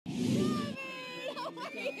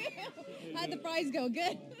How'd the fries go?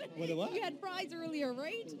 Good? With the what? You had fries earlier,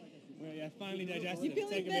 right? Well, yeah, finally digested. You It's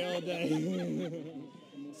feeling taken me all day.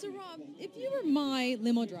 So, Rob, if you were my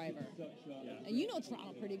limo driver, and you know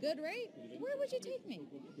Toronto pretty good, right? Where would you take me?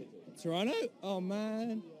 Toronto? Oh,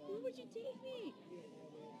 man. Where would you take me?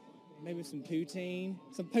 Maybe some poutine.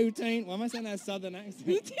 Some poutine? Why am I saying that southern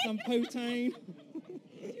accent? Some poutine.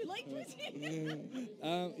 Do you like poutine?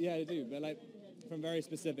 Yeah, I do, but like from very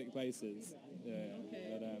specific places. Yeah. Okay.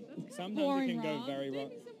 But sometimes Boring, it can go Rob. very Take wrong.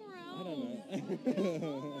 me somewhere else. I don't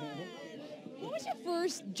know. What was your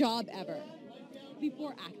first job ever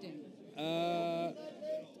before acting?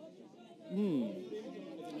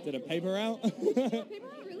 Did a paper route? Paper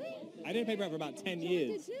route, really? I did a paper route for about 10 So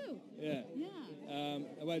years. I did too. Yeah. Yeah.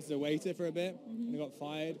 I worked as a waiter for a bit, and I got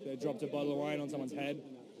fired. They dropped a bottle of wine on someone's head,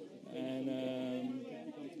 and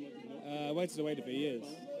I worked as a waiter for years.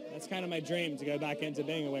 That's kind of my dream, to go back into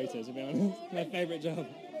being a waiter, to be honest. My favorite job.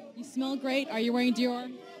 You smell great. Are you wearing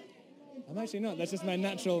Dior? I'm actually not. That's just my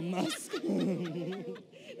natural musk.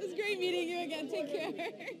 It was great meeting you again. Take care.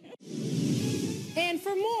 And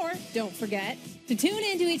for more, don't forget to tune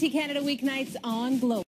in to ET Canada weeknights on Globe.